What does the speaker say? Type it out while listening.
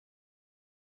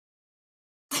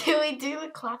Can we do the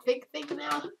clapping thing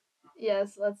now?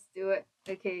 Yes, let's do it.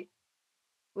 Okay.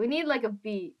 We need like a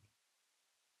beat.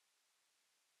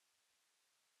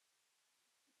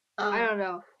 I don't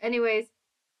know. Anyways.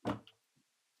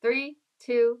 3,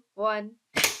 2, 1.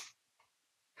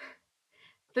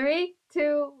 3,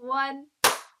 2, 1.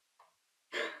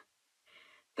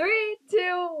 3,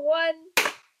 2, 1.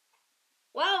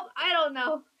 Well, I don't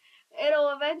know. It'll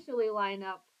eventually line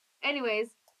up. Anyways,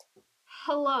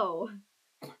 hello.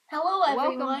 Hello,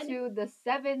 everyone. Welcome to the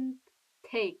seventh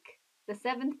take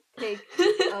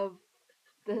of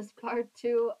this part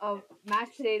 2 of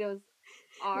mashed potatoes.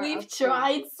 We've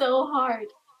tried so hard.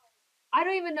 I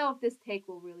don't even know if this take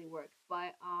will really work,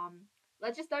 but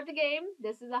let's just start the game.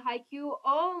 This is a Haikyuu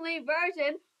only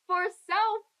version for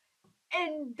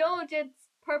self-indulgence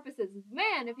purposes.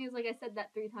 Man, it feels like I said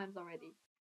that 3 times already.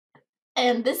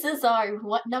 And this is our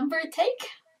what number take?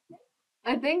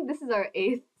 I think this is our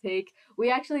 8th take. We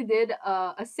actually did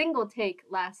a single take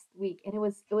last week, and it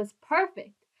was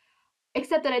perfect,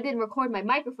 except that I didn't record my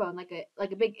microphone like a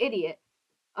big idiot.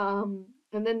 And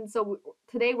then so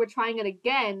today we're trying it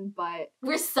again, but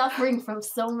we're suffering from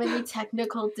so many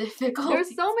technical difficulties.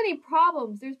 There's so many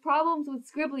problems. There's problems with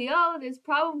skribblio. There's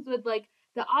problems with like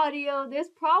the audio. There's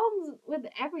problems with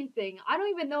everything. I don't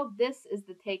even know if this is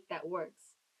the take that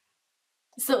works.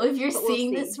 So if you're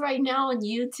seeing this right now on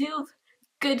YouTube,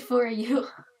 good for you.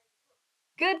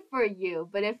 Good for you.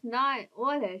 But if not,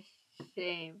 what a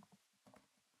shame.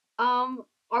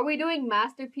 Are we doing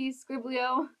masterpiece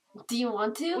skribblio? Do you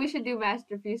want to? We should do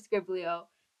masterpiece skribblio.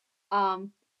 Oh,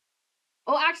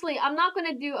 actually, I'm not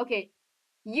gonna do. Okay,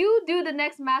 you do the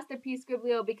next masterpiece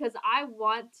skribblio because I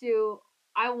want to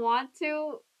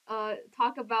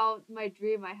talk about my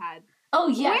dream I had. Oh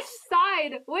yes.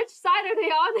 Which side are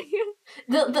they on again?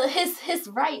 His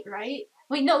right?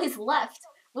 Wait, no, his left.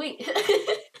 Wait, his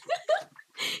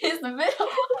middle. I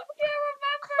can't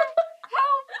remember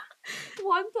how.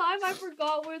 One time I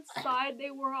forgot which side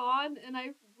they were on, and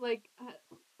I like.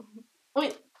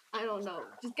 Wait. I don't know.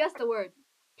 Just guess the word.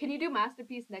 Can you do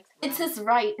masterpiece next round? It's his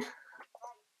right.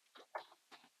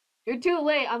 You're too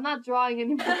late. I'm not drawing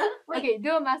anymore. Okay,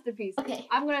 do a masterpiece. Okay.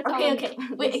 I'm gonna tell them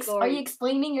Wait, are you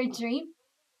explaining your dream?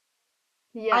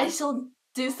 Yeah. I shall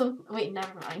do some. Wait,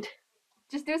 never mind.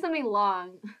 Just do something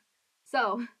long.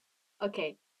 So,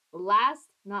 okay. Last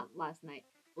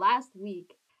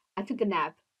week, I took a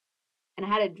nap, and I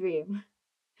had a dream.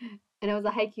 And it was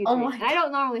a Haikyuu dream. And I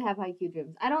don't normally have Haikyuu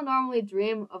dreams. I don't normally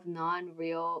dream of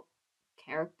non-real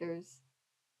characters.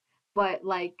 But,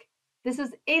 like, this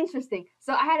was interesting.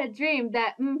 So I had a dream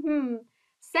that,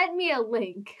 sent me a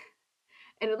link.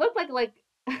 And it looked like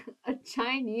a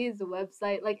Chinese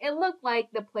website. Like, it looked like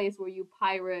the place where you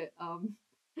pirate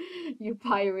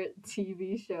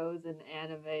TV shows and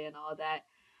anime and all that.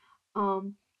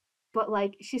 But,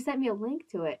 like, she sent me a link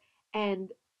to it.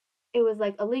 And it was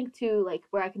like a link to like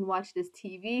where I can watch this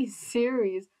TV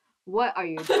series. What are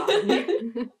you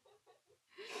drawing?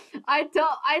 I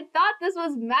thought this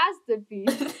was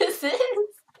masterpiece. This is.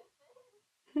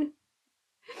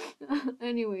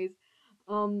 Anyways,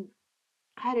 I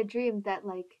had a dream that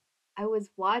like I was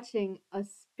watching a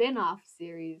spin-off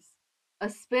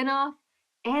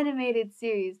animated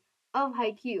series of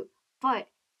Haikyuu, but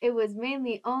it was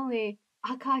mainly only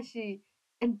Akashi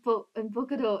and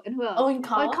Bokuro and who else?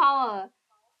 Oinkawa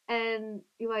and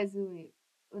Iwaizumi.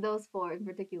 Those 4 in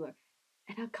particular.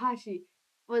 And Akashi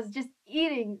was just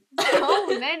eating so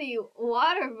many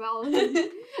watermelons.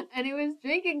 And he was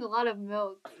drinking a lot of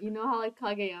milk. You know how like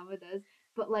Kageyama does.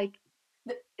 But like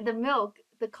the milk,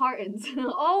 the cartons.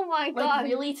 Oh my god. Like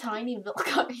really tiny milk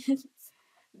cartons.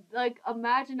 Like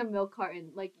imagine a milk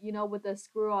carton, like you know, with a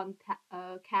screw-on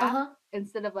cap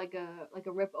instead of like a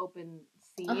rip open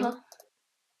seam.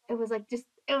 It was like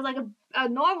a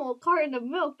normal carton of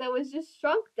milk that was just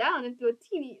shrunk down into a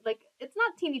teeny, like it's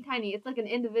not teeny tiny, it's like an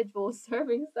individual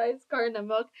serving size carton of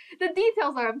milk. The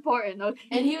details are important, okay?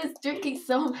 And he was drinking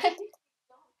so many.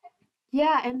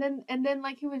 Yeah, and then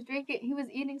like he was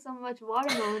eating so much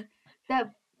watermelon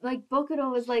that like Bokuro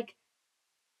was like,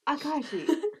 Akashi,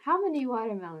 how many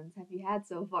watermelons have you had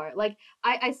so far? Like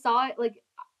I saw it, like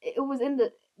it was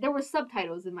there were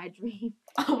subtitles in my dream.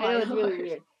 Oh my God. It was really Lord.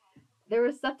 weird. There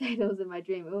were subtitles in my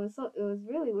dream. It was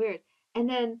really weird. And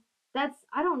then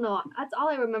I don't know. That's all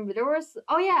I remember. It was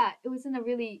in a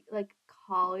really like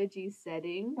college-y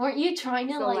setting. Weren't you trying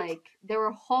to like there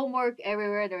were homework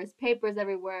everywhere, there was papers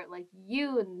everywhere, like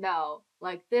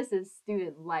like this is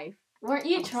student life. Weren't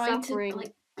you trying to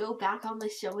like go back on the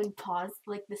show and pause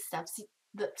like the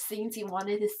scenes you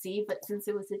wanted to see, but since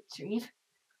it was a dream?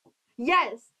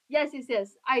 Yes. I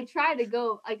tried to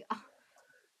go like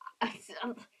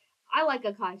I like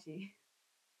Akashi.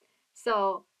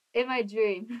 So in my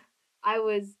dream,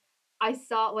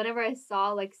 whenever I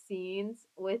saw like scenes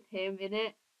with him in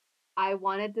it, I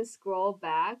wanted to scroll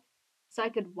back so I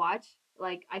could watch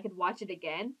it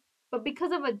again. But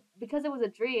because it was a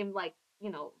dream, like,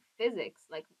 physics,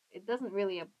 like it doesn't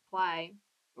really apply.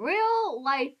 Real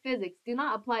life physics do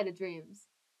not apply to dreams,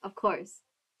 of course.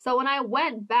 So when I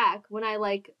went back, when I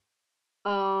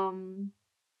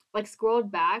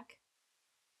scrolled back,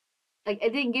 like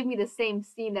it didn't give me the same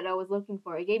scene that I was looking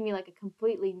for. It gave me like a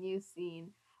completely new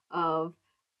scene of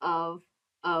of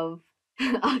of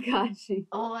Akashi.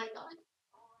 Oh my god.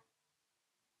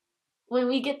 When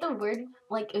we get the word,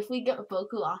 like if we get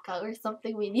Boku Aka or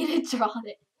something, we need to draw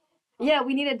it. Yeah,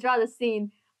 we need to draw the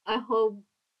scene. I hope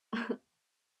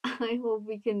I hope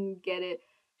we can get it.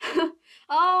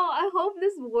 Oh, I hope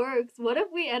this works. What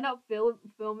if we end up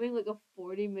filming like a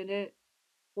 40-minute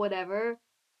whatever,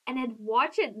 and then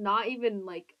watch it not even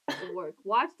like work.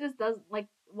 Watch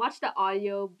the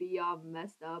audio be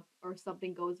messed up or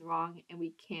something goes wrong and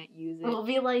we can't use it. We'll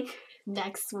be like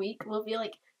next week. We'll be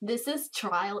like, this is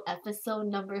trial episode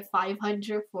number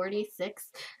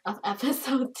 546 of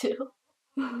episode 2.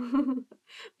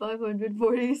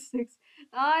 546.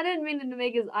 Oh, I didn't mean to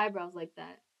make his eyebrows like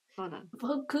that. Hold on.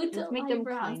 Let's make them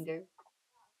kinder.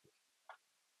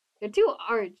 They're too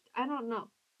arched. I don't know.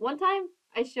 One time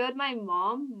I showed my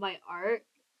mom my art,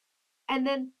 and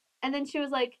then she was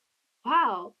like,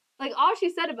 "Wow!" Like all she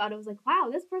said about it was like, "Wow,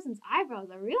 this person's eyebrows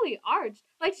are really arched."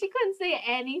 Like she couldn't say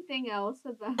anything else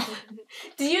about it.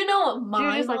 Do you know what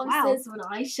my mom says when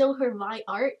I show her my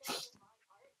art?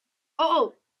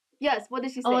 Oh, yes. What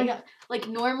did she say? Oh my god! Like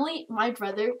normally, my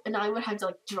brother and I would have to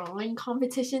like drawing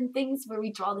competition things where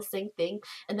we draw the same thing,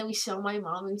 and then we show my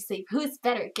mom and we say, "Who's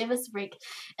better? Give us a break."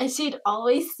 And she'd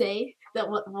always say that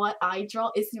what I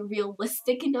draw is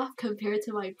realistic enough compared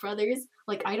to my brother's.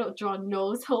 Like I don't draw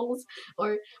nose holes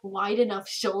or wide enough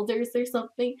shoulders or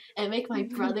something, and make my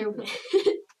brother win.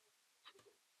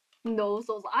 Nose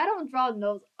holes. I don't draw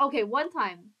nose. Okay, one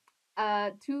time,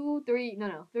 3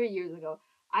 years ago.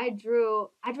 I drew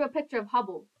a picture of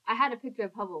Hubble. I had a picture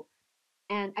of Hubble,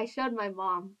 and I showed my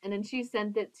mom, and then she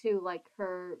sent it to like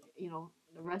her,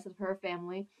 the rest of her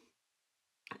family,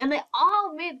 and they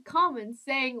all made comments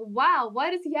saying, "Wow,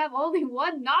 why does he have only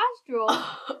one nostril?"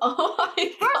 Oh my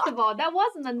god! First of all, that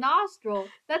wasn't a nostril.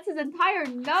 That's his entire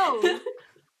nose.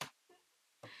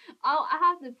 I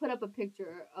have to put up a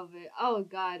picture of it. Oh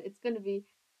god, it's gonna be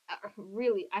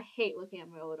really. I hate looking at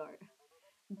my old art.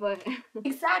 But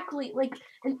exactly, like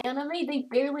in anime, they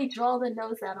barely draw the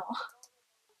nose at all.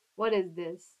 What is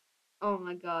this? Oh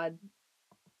my god.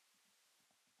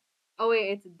 Oh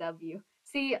wait, it's a W.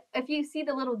 See, if you see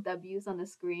the little W's on the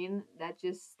screen, that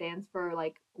just stands for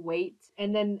like wait,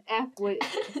 and then F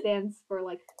stands for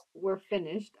like we're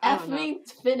finished. F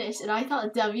means finish, and I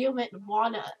thought W meant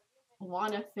wanna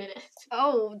finish.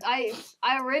 Oh, I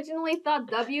originally thought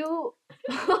W.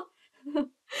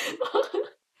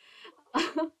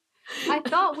 I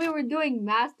thought we were doing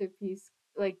masterpiece.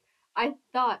 Like, I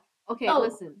thought, okay,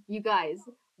 listen, you guys.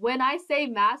 When I say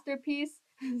masterpiece,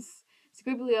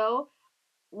 skribblio,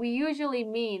 we usually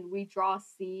mean we draw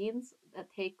scenes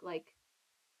that take like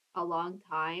a long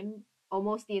time,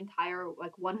 almost the entire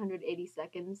like 180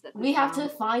 seconds. That we have to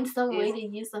find some way to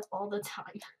use up all the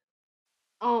time.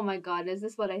 Oh my god, is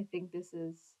this what I think this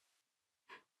is?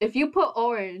 If you put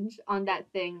orange on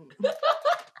that thing,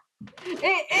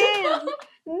 it is.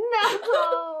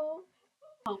 No!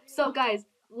 So guys,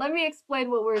 let me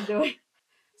explain what we're doing.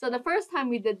 So the first time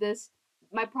we did this,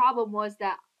 my problem was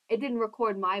that it didn't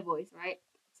record my voice, right?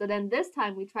 So then this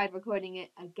time we tried recording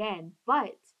it again,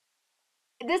 but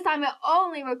this time it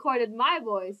only recorded my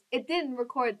voice. It didn't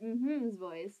record his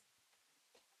voice.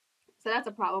 So that's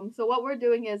a problem. So what we're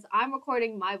doing is I'm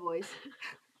recording my voice.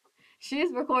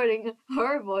 She's recording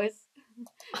her voice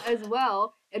as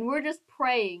well, and we're just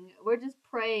praying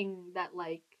that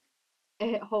like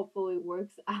it hopefully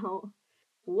works out.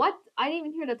 What? I didn't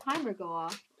even hear the timer go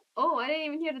off. Oh, I didn't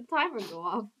even hear the timer go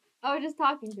off. I was just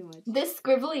talking too much. This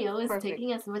skribblio is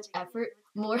taking as much effort,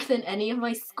 more than any of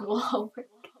my school homework.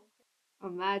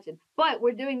 Imagine. But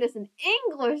we're doing this in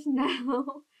English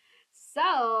now,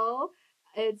 so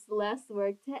it's less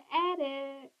work to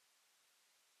edit.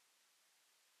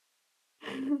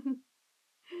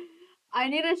 I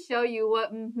need to show you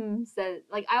what said.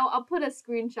 Like I'll put a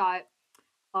screenshot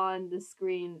on the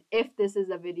screen if this is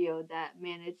a video that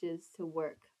manages to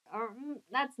work. Or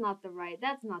that's not the right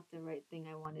thing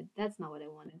I wanted. That's not what I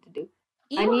wanted to do.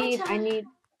 I need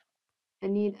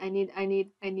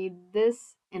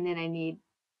this, and then I need.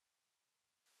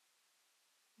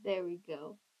 There we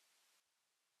go.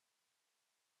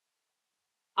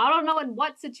 I don't know in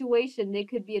what situation they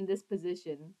could be in this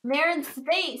position. They're in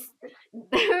space.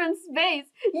 They're in space.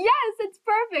 Yes, it's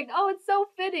perfect. Oh, it's so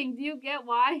fitting. Do you get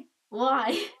why?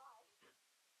 Why?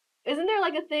 Isn't there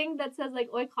like a thing that says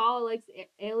like Oikawa likes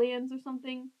aliens or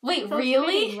something? Wait, so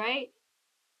really? Fitting, right?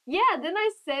 Yeah, didn't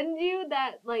I send you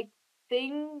that like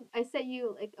thing? I sent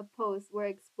you like a post where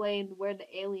it explained where the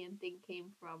alien thing came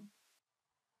from.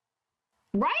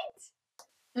 Right?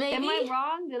 Maybe? Am I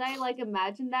wrong? Did I like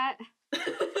imagine that?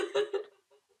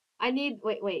 I need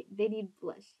wait, they need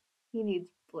blush. He needs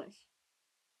blush.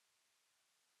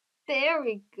 There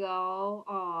we go.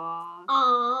 Aww.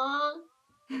 Aww.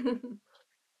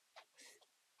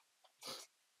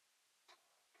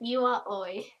 You are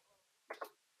oi.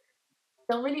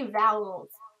 So many vowels.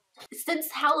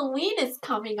 Since Halloween is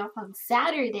coming up on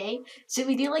Saturday, should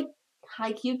we do like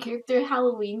Haikyuu character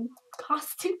Halloween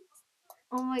costumes?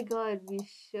 Oh my god, we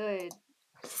should.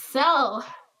 So,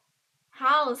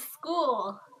 how's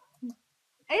school?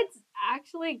 It's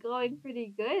actually going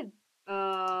pretty good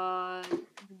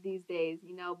these days.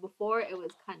 You know, before it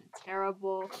was kind of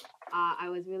terrible. I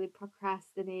was really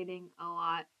procrastinating a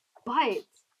lot, but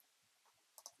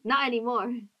not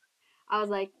anymore. I was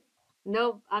like,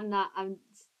 nope, I'm not.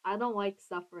 I don't like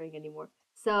suffering anymore.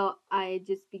 So I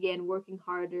just began working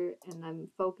harder, and I'm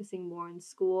focusing more in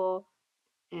school,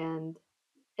 and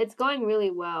it's going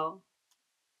really well.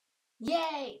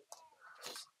 Yay!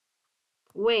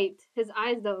 Wait, his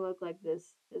eyes don't look like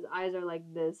this. His eyes are like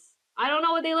this. I don't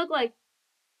know what they look like.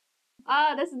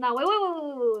 Ah, this is not. Wait.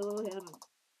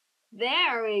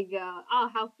 There we go. Oh,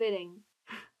 how fitting.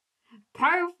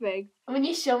 Perfect. When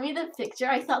you show me the picture,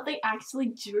 I thought they actually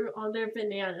drew on their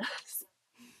bananas.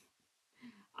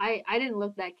 I didn't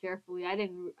look that carefully. I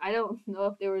don't know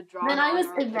if they were drawing. Then I was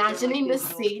or imagining like the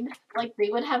scene, like they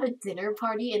would have a dinner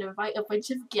party and invite a bunch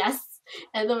of guests,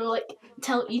 and then like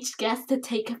tell each guest to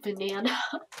take a banana.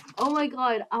 Oh my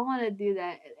god, I want to do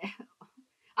that.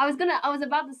 I was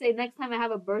about to say next time I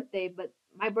have a birthday, but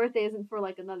my birthday isn't for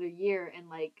like another year, and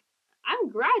like I'm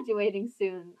graduating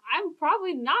soon. I'm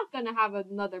probably not gonna have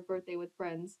another birthday with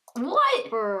friends. What?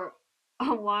 For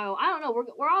a while. I don't know.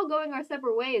 We're all going our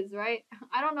separate ways, right?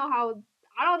 I don't know how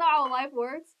life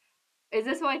works. Is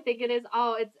this what I think it is?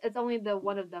 Oh, it's only the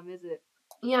one of them, is it?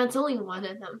 Yeah, it's only one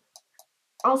of them.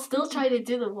 I'll still try to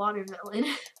do the watermelon.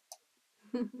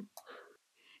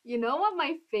 You know what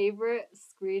my favorite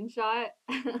screenshot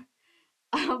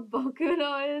of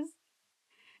Bokuto is?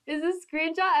 Is a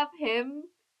screenshot of him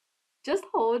just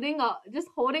holding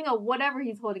a whatever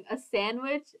he's holding, a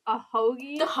sandwich, a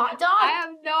hoagie. The hot dog? I have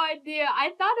no idea.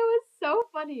 I thought it was so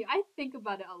funny. I think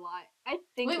about it a lot.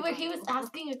 Wait, where he was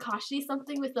asking Akashi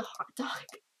something with the hot dog?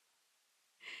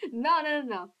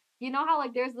 No. You know how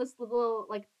like there's this little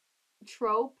like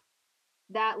trope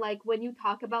that like when you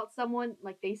talk about someone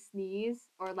like they sneeze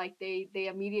or like they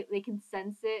immediately can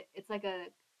sense it. It's like a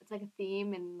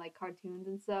theme in like cartoons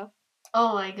and stuff.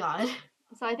 Oh my god.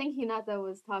 So I think Hinata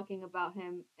was talking about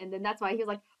him, and then that's why he was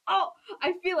like, "Oh,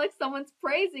 I feel like someone's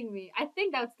praising me." I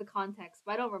think that's the context,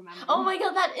 but I don't remember. Oh my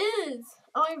god, that is.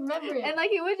 Oh, I remember it. And like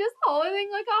he was just holding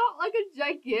like a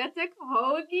gigantic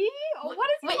hoagie. Oh, what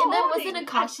is he Wait, holding? and then wasn't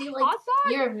Akashi like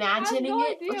you're imagining I have no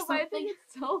it idea, or something? but I think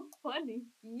it's so funny.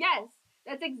 Yes,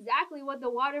 that's exactly what the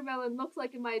watermelon looks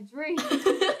like in my dream.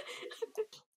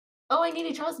 Oh, I need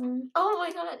to draw some. Oh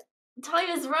my god,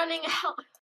 time is running out.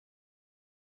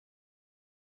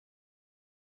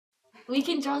 We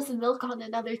can draw some milk on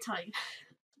another time.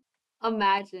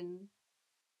 Imagine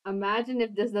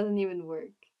if this doesn't even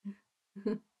work.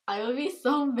 I would be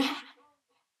so mad.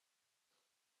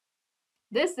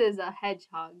 This is a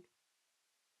hedgehog.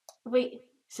 Wait,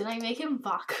 should I make him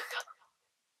Bakugo?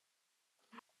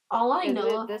 All I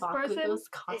know of Bakugo's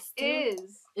costume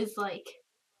is like,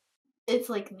 it's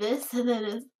like this, and then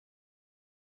it's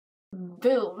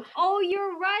boom. Oh,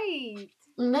 you're right.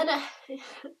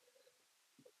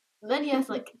 And then he has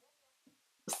like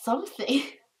something.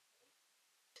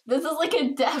 This is like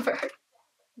Endeavor.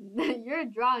 You're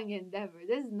drawing Endeavor.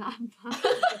 This is not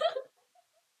possible.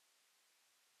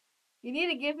 You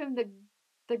need to give him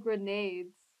the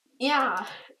grenades. Yeah.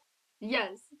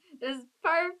 Yes, this is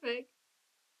perfect.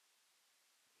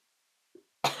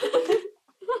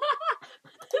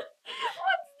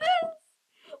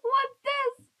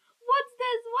 What's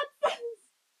this?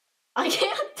 I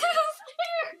can't do this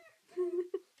here.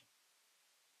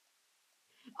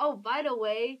 Oh, by the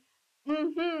way,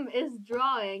 is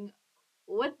drawing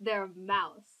with their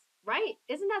mouse, right?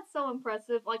 Isn't that so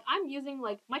impressive? Like I'm using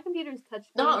like my computer's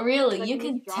touchscreen. Not really. You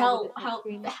can tell how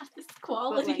bad this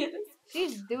quality is.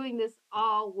 She's doing this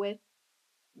all with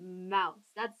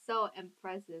mouse. That's so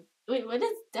impressive. Wait, what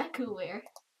does Deku wear?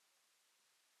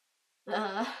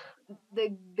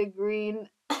 The green,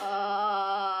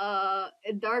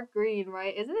 dark green,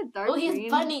 right? Isn't it dark green? Oh, he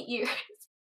has bunny ears.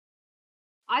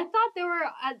 I thought they were.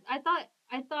 I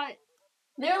thought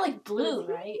they're like blue,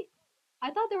 right?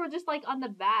 I thought they were just like on the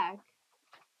back.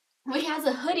 Well, he has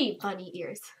a hoodie bunny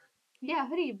ears. Yeah,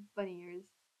 hoodie bunny ears.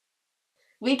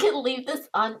 We can leave this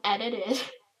unedited.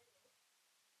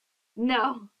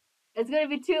 No, it's gonna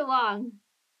be too long.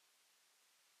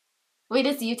 Wait,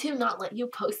 does YouTube not let you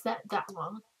post that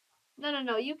long?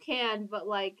 No, you can, but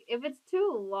like if it's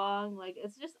too long, like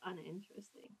it's just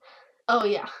uninteresting. Oh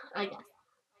yeah, I guess.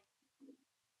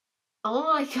 Oh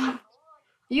my god.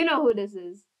 You know who this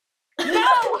is.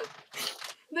 No!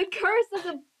 The curse of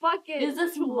the bucket. Is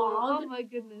this Mom? Oh my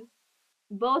goodness.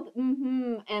 Both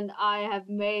and I have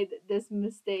made this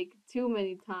mistake too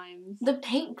many times. The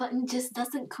paint button just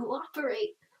doesn't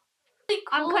cooperate.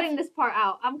 I'm cutting this part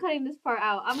out. I'm cutting this part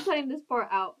out. I'm cutting this part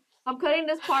out. I'm cutting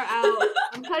this part out.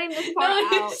 I'm cutting this part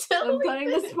out. I'm cutting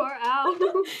this part out.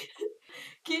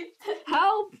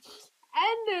 Help!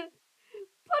 End it!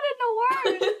 Put in the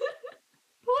word!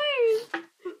 Please!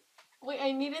 Wait,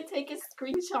 I need to take a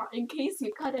screenshot in case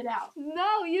you cut it out.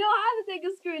 No, you don't have to take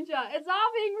a screenshot. It's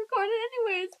all being recorded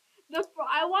anyways.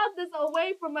 I want this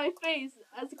away from my face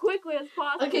as quickly as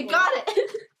possible. Okay, got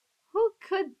it. Who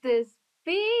could this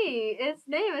be? Its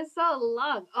name is so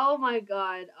long. Oh my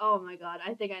god. Oh my god.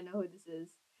 I think I know who this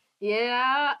is.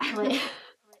 Yeah. Wait.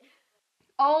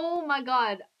 Oh my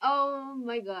god. Oh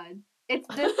my god. It's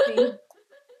this scene.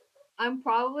 I'm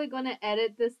probably gonna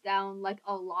edit this down like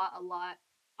a lot.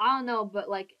 I don't know, but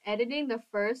like editing the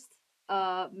first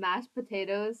mashed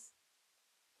potatoes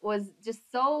was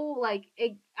just so like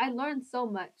I learned so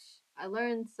much.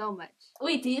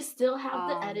 Wait, do you still have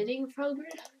the editing program?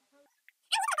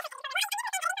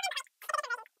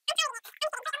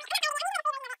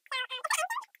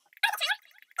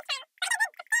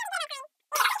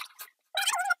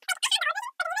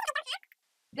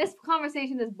 This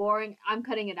conversation is boring. I'm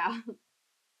cutting it out.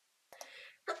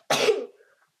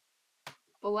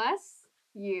 Bless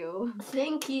you.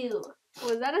 Thank you.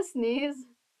 Was that a sneeze?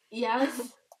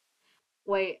 Yes.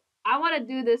 Wait, I want to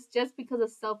do this just because of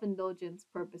self-indulgence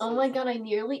purposes. Oh my god, I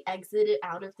nearly exited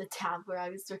out of the tab where I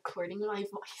was recording my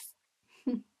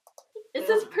voice. Is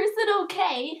this person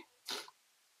okay?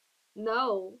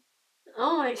 No.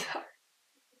 Oh my god.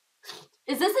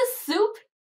 Is this a soup?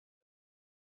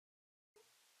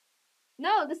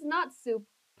 No, this is not soup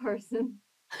person.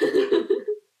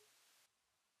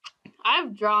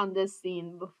 I've drawn this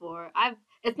scene before.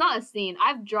 It's not a scene.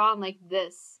 I've drawn like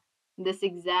this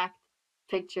exact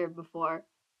picture before.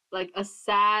 Like a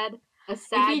sad If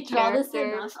you draw character. this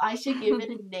enough, I should give it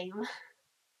a name.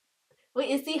 Wait,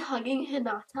 is he hugging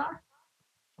Hinata?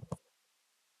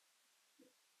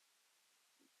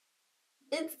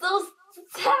 It's so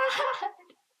sad.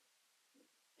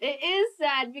 It is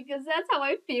sad because that's how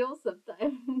I feel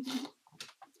sometimes.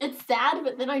 It's sad,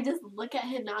 but then I just look at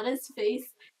Hinata's face.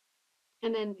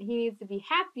 And then he needs to be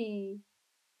happy.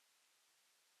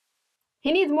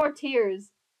 He needs more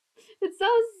tears. It's so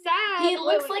sad. He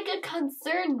looks like a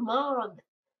concerned mom.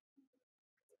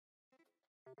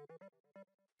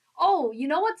 Oh, you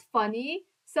know what's funny?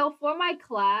 So for my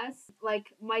class,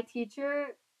 like my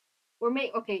teacher, we're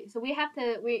making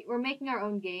our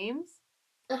own games.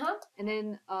 And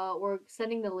then we're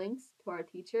sending the links to our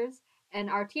teachers.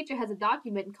 And our teacher has a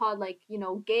document called like,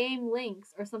 game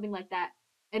links or something like that.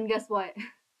 And guess what?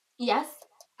 Yes.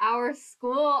 Our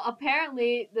school,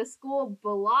 apparently the school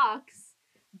blocked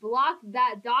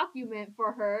that document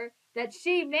for her that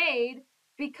she made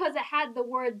because it had the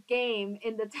word game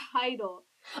in the title.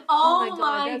 Oh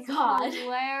my god. That's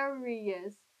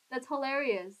hilarious. That's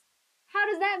hilarious. How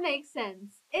does that make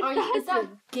sense? Is that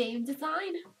game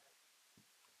design?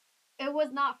 It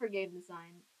was not for game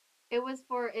design. It was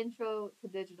for intro to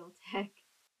digital tech.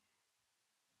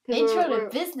 Intro to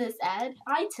business ed?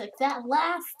 I took that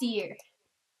last year.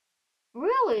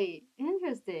 Really?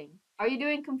 Interesting. Are you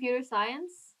doing computer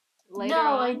science later No,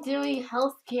 on? I'm doing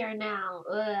healthcare now.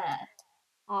 Ugh.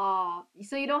 Aw,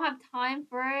 so you don't have time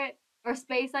for it? Or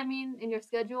space, I mean, in your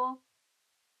schedule?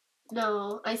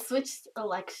 No, I switched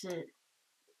electives.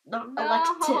 No,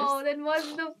 then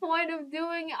what's the point of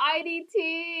doing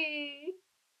IDT?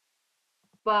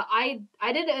 But I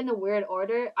did it in a weird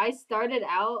order. I started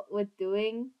out with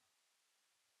doing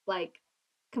like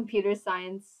computer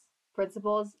science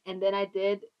principles, and then I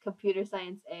did computer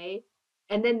science A,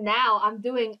 and then now I'm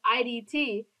doing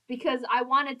IDT because I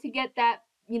wanted to get that,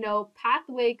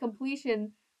 pathway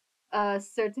completion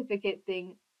certificate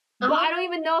thing. But I don't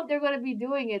even know if they're going to be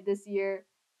doing it this year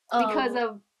because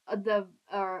of the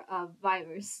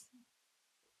virus.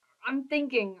 I'm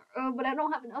thinking, but I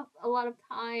don't have a lot of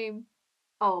time.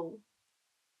 Oh,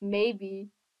 maybe.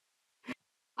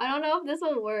 I don't know if this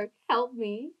will work. Help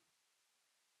me.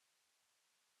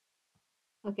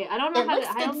 Okay, I don't know how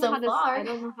I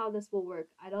don't know how this will work.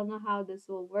 I don't know how this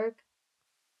will work.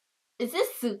 Is this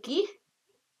Suki?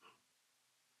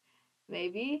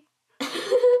 Maybe.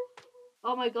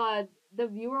 Oh my god, the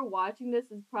viewer watching this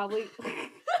is probably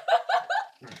help!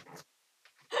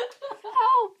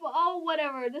 Oh,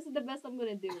 whatever. This is the best I'm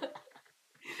gonna do.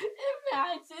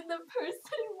 Imagine the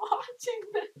person watching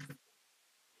this.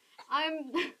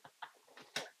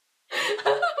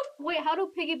 Wait, how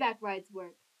do piggyback rides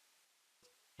work?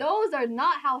 Those are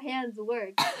not how hands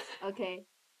work. Okay.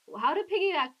 How do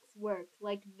piggybacks work?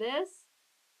 Like this?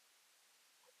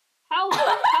 How do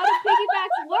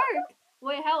piggybacks work?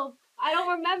 Wait, help. I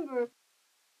don't remember.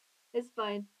 It's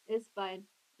fine. It's fine.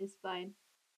 It's fine.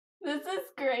 This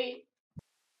is great.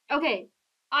 Okay.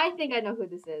 I think I know who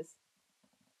this is.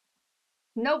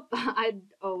 Nope.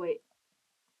 Oh wait.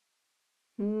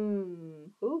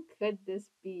 Who could this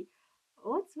be?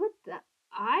 What's with the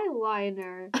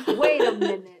eyeliner? Wait a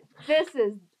minute. This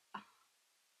is...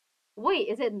 Wait,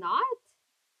 is it not?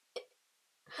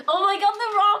 Oh my god,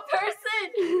 the wrong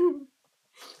person!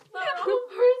 The wrong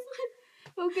person!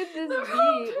 Who could this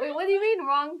be? Wait, what do you mean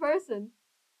wrong person?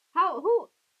 Who?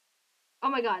 Oh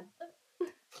my god.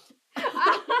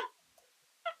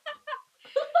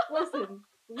 Listen,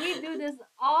 we do this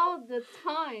all the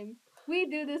time. We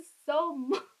do this so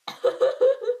much.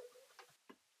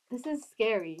 This is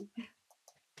scary.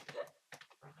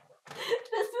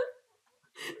 This is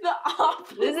the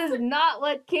opposite. This is not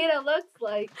what Kita looks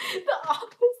like. The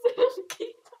opposite of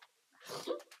Kita.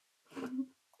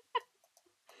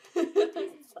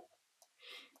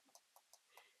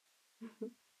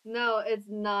 No, it's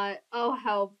not. Oh,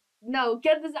 help. No,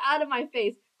 get this out of my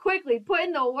face. Quickly, put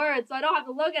in the words so I don't have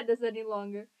to look at this any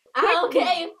longer.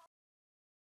 Okay.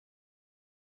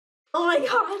 Oh my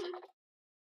god.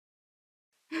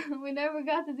 We never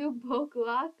got to do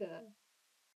Bokuaka.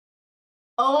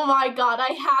 Oh my god,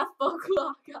 I have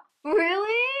Bokuaka.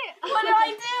 Really? What do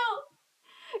I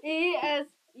do?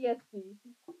 ESP.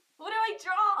 What do I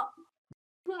draw?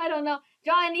 I don't know.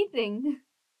 Draw anything.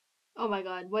 Oh my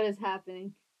god, what is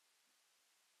happening?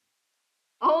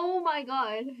 Oh my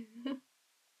god.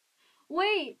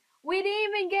 Wait, we didn't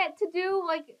even get to do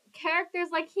like characters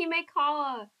like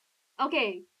Himekawa.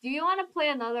 Okay, do you want to play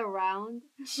another round?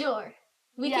 Sure.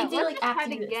 We can do like after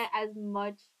try to get as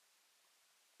much.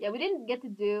 Yeah, we didn't get to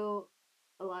do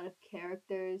a lot of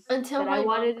characters that I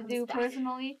wanted to do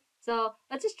personally. So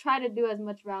let's just try to do as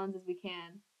much rounds as we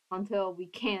can until we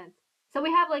can't. So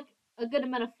we have like a good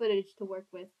amount of footage to work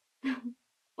with.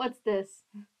 What's this?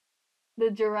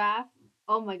 The giraffe?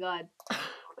 Oh my god.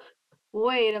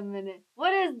 Wait a minute.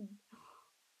 What is...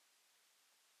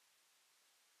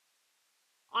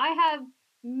 I have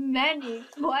many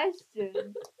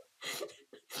questions.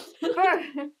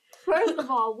 First of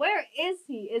all, where is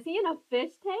he? Is he in a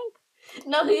fish tank?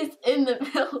 No, he's in the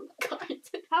milk carton.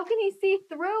 How can he see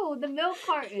through the milk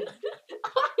carton?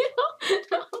 I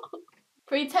don't know.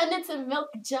 Pretend it's a milk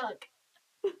jug.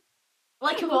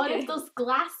 Like one of those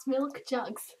glass milk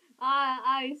jugs.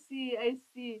 I see, I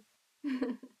see.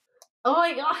 Oh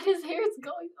my god, his hair is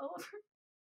going over.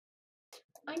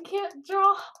 I can't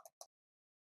draw.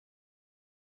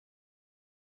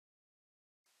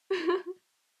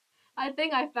 I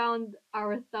think I found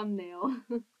our thumbnail.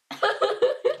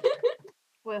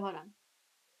 Wait, hold on.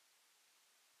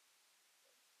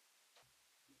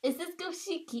 Is this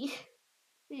Goshiki?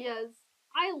 Yes.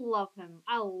 I love him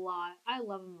a lot. I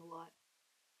love him a lot.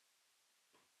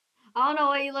 I don't know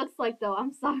what he looks like though.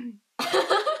 I'm sorry.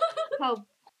 Oh,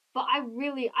 but I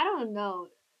don't know.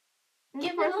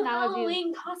 His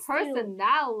personality.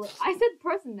 I said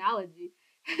personality.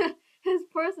 His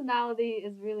personality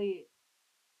is really.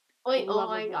 Wait, lovable. oh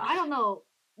my god. I don't know.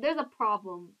 There's a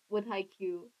problem with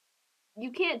Haikyuu.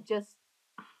 You can't just.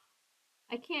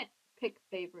 I can't pick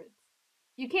favorites.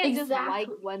 You can't just like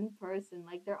one person.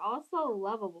 Like, they're all so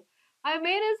lovable. I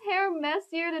made his hair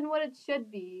messier than what it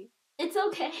should be. It's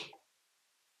okay.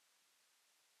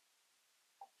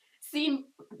 See,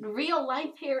 real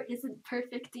life hair isn't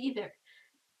perfect either.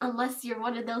 Unless you're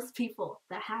one of those people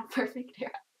that have perfect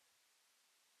hair.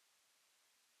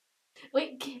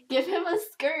 Wait, give him a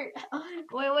skirt.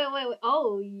 Wait.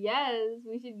 Oh, yes.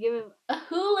 We should give him a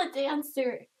hula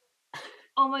dancer.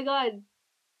 Oh my god.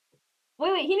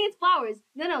 Wait, he needs flowers.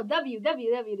 No, W.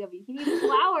 He needs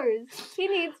flowers. He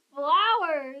needs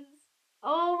flowers.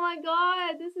 Oh my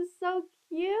god, this is so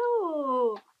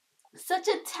cute. Such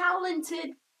a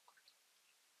talented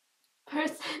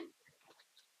person.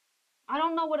 I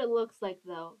don't know what it looks like,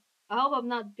 though. I hope I'm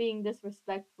not being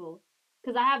disrespectful.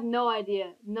 Because I have no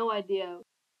idea. No idea.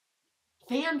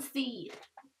 Fancy!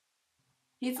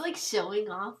 He's like showing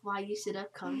off why you should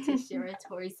have come to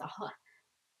Shiratorizawa.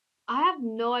 I have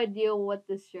no idea what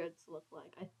the shirts look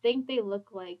like. I think they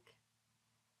look like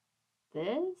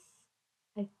this?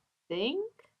 I think?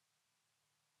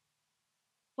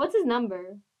 What's his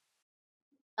number?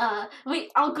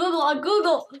 Wait, I'll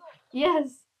Google!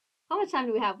 Yes. How much time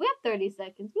do we have? We have 30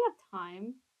 seconds. We have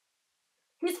time.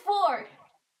 He's 4!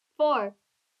 4.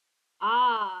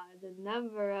 Ah, the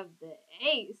number of the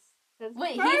ace. That's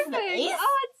wait, perfect. He's the ace?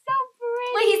 Oh, it's so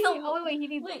pretty. Wait, he's the... Oh, wait, he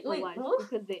needs blush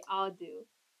because they all do.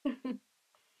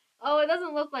 Oh, it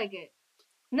doesn't look like it.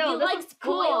 No, this looks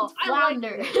cool.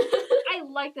 I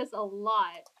like this a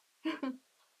lot.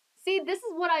 See, this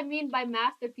is what I mean by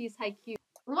masterpiece Haikyuu.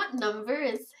 What number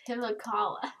is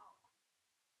Himakawa?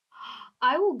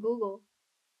 I will Google.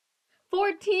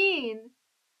 14.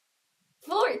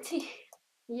 14.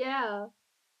 Yeah.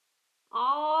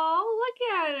 Oh, look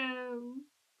at him.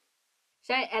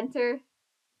 Should I enter?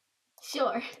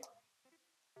 Sure.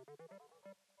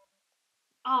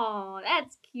 Oh,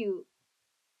 that's cute.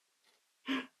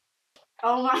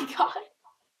 Oh my god.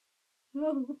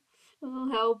 Oh,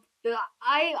 help.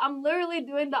 I'm literally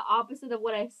doing the opposite of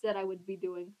what I said I would be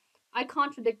doing. I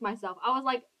contradict myself. I was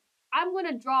like, I'm going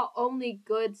to draw only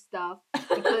good stuff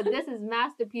because this is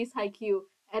masterpiece Haikyuu.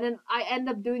 And then I end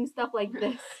up doing stuff like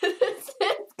this.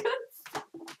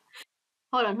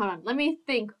 Hold on. Let me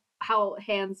think how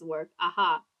hands work.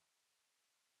 Aha.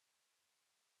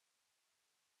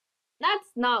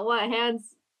 That's not what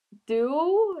hands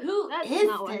do. That's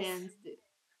not what hands do.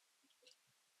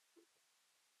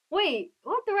 Wait,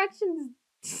 what directions?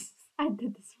 I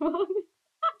did this wrong.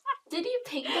 Did you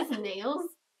paint his nails?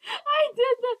 I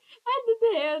did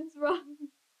the hands wrong.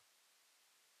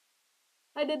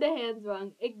 I did the hands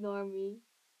wrong. Ignore me.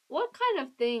 What kind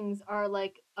of things are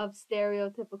like of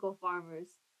stereotypical farmers?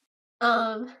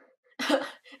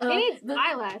 He needs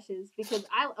eyelashes because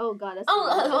oh god, that's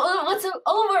what's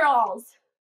overalls?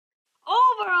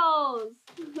 Overalls!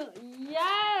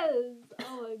 Yes!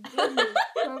 Oh my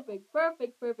goodness.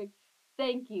 Perfect.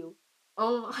 Thank you.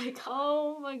 Oh my god.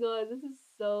 Oh my god, this is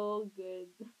so good.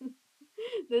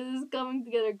 This is coming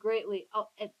together greatly. Oh,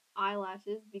 and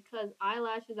eyelashes, because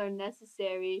eyelashes are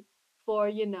necessary for,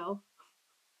 you know.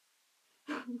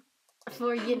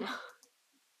 For, you know.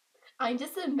 I'm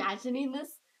just imagining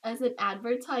this as an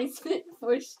advertisement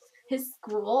for his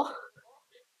school.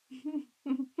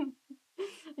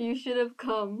 You should have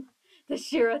come to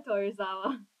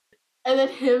Shiratorizawa. And then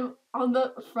him on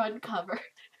the front cover.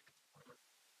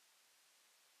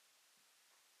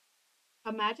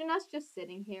 Imagine us just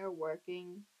sitting here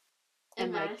working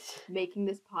and like making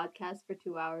this podcast for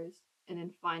 2 hours and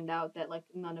then find out that like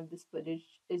none of this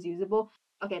footage is usable.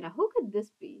 Okay, now who could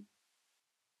this be?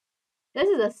 This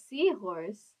is a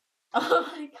seahorse. Oh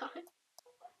my god.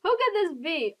 Who could this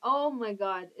be? Oh my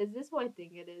god. Is this what I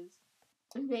think it is?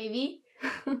 Maybe.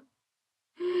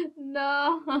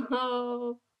 No.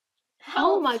 Help.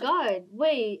 Oh my god.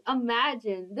 Wait,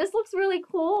 imagine. This looks really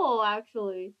cool,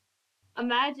 actually.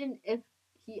 Imagine if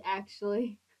he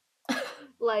actually,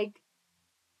 like,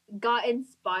 got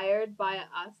inspired by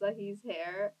Asahi's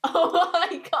hair. Oh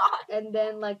my god. And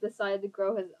then, like, decided to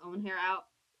grow his own hair out.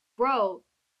 Bro,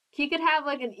 he could have,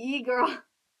 like, an e-girl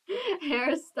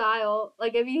hairstyle.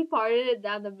 Like, if he parted it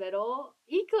down the middle,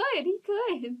 he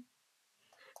could.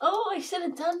 Oh, I should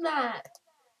have done that.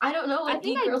 I don't know what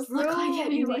e-girls look like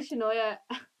anymore. Nishinoya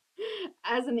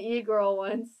as an e-girl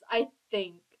once, I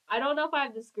think. I don't know if I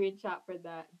have the screenshot for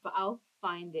that, but I'll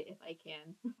find it if I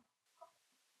can.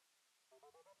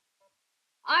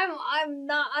 I've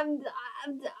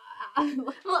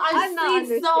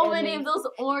seen so many of those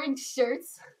orange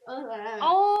shirts.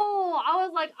 Oh,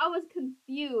 I was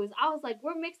confused. I was like,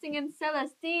 we're mixing in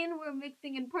Celestine, we're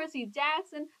mixing in Percy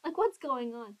Jackson. Like, what's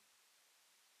going on?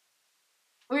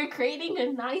 We're creating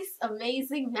a nice,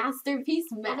 amazing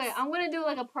masterpiece mess. Okay, I'm gonna do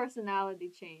like a personality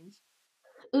change.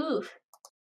 Ooh.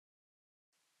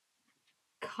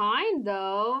 Kind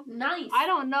of. Nice. I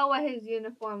don't know what his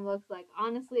uniform looks like,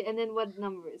 honestly. And then what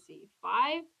number is he?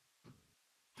 5?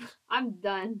 I'm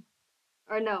done.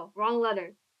 Or no, wrong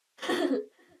letter.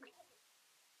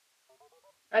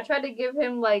 I tried to give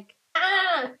him like...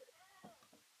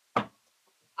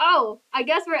 Oh, I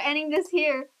guess we're ending this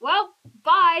here. Well,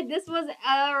 bye. This was...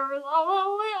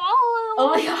 Oh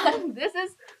my god.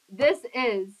 This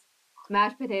is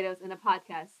mashed potatoes in a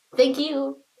podcast. Thank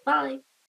you. Bye.